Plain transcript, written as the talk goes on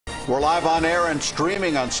We're live on air and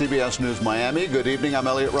streaming on CBS News Miami. Good evening. I'm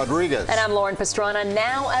Elliot Rodriguez. And I'm Lauren Pastrana.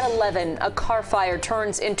 Now at 11, a car fire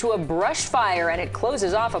turns into a brush fire and it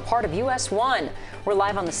closes off a part of US 1. We're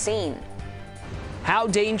live on the scene. How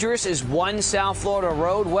dangerous is one South Florida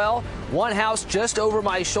road? Well, one house just over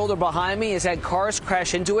my shoulder behind me has had cars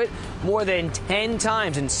crash into it more than 10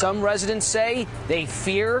 times, and some residents say they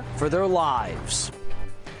fear for their lives.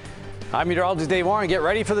 I'm meteorologist Dave Warren. Get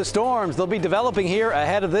ready for the storms. They'll be developing here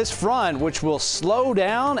ahead of this front, which will slow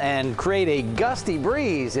down and create a gusty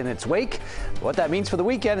breeze in its wake. What that means for the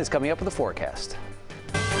weekend is coming up with the forecast.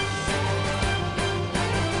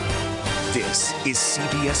 This is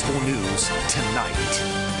CBS 4 News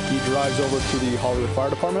Tonight. He drives over to the Hollywood Fire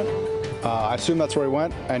Department. I assume that's where he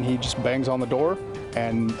went, and he just bangs on the door,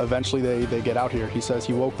 and eventually they get out here. He says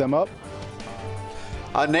he woke them up.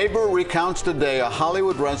 A neighbor recounts today a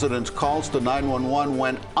Hollywood resident's calls to 911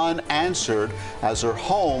 went unanswered as her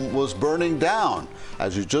home was burning down.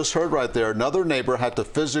 As you just heard right there, another neighbor had to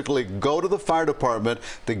physically go to the fire department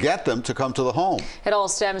to get them to come to the home. It all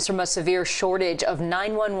stems from a severe shortage of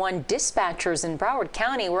 911 dispatchers in Broward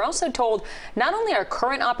County. We're also told not only are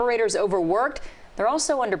current operators overworked, they're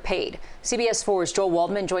also underpaid. CBS 4's Joel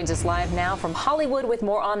Waldman joins us live now from Hollywood with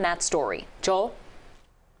more on that story. Joel?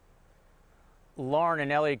 Lauren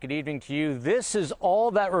and Elliot, good evening to you. This is all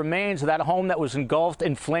that remains of that home that was engulfed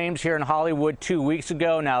in flames here in Hollywood 2 weeks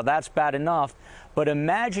ago. Now, that's bad enough, but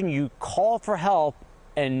imagine you call for help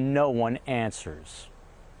and no one answers.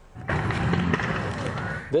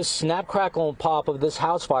 The snap, crackle, and pop of this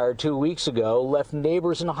house fire 2 weeks ago left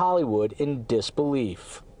neighbors in Hollywood in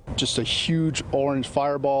disbelief. Just a huge orange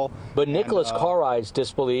fireball. But Nicholas Carride's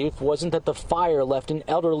disbelief wasn't that the fire left an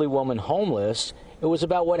elderly woman homeless. It was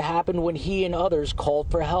about what happened when he and others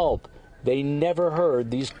called for help. They never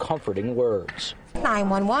heard these comforting words.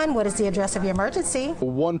 911, what is the address of your emergency?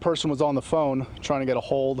 One person was on the phone trying to get a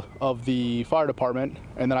hold of the fire department,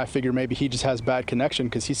 and then I figured maybe he just has bad connection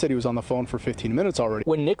because he said he was on the phone for 15 minutes already.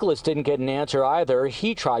 When Nicholas didn't get an answer either,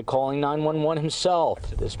 he tried calling 911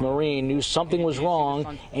 himself. This Marine knew something was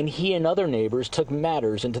wrong, and he and other neighbors took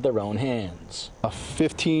matters into their own hands.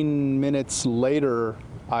 15 minutes later,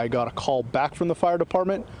 I got a call back from the fire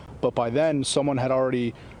department, but by then someone had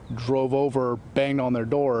already drove over, banged on their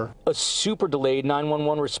door. A super delayed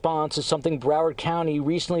 911 response is something Broward County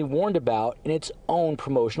recently warned about in its own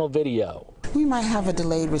promotional video. We might have a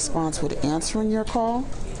delayed response with answering your call,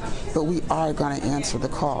 but we are going to answer the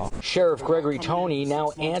call. Sheriff Gregory Toney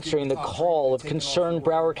now answering the call of concerned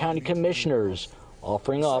Broward County commissioners,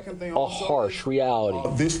 offering up a harsh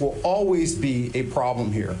reality. This will always be a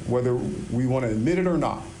problem here, whether we want to admit it or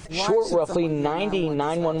not. Short roughly 90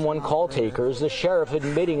 911 call takers, the sheriff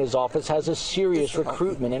admitting his office has a serious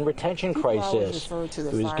recruitment and retention crisis.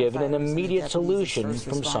 He was given an immediate solution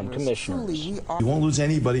from some commissioners. You won't lose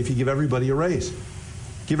anybody if you give everybody a raise.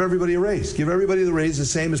 Give everybody a raise. Give everybody the raise the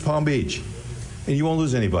same as Palm Beach. And you won't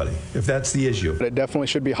lose anybody if that's the issue. But it definitely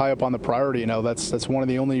should be high up on the priority. You know, that's one of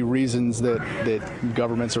the only reasons that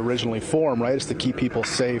governments originally form, right, is to keep people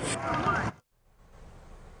safe.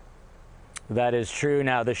 That is true.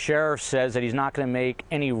 Now, the sheriff says that he's not going to make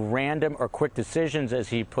any random or quick decisions, as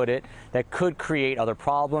he put it, that could create other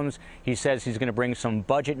problems. He says he's going to bring some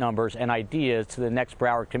budget numbers and ideas to the next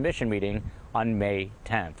Broward Commission meeting on May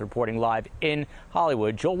 10th. Reporting live in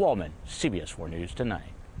Hollywood, Joel Waldman, CBS 4 News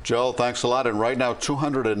Tonight. Joel, thanks a lot. And right now,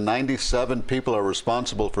 297 people are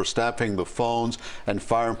responsible for staffing the phones and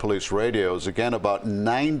fire and police radios. Again, about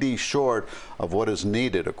 90 short of what is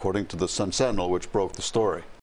needed, according to the Sun Sentinel, which broke the story.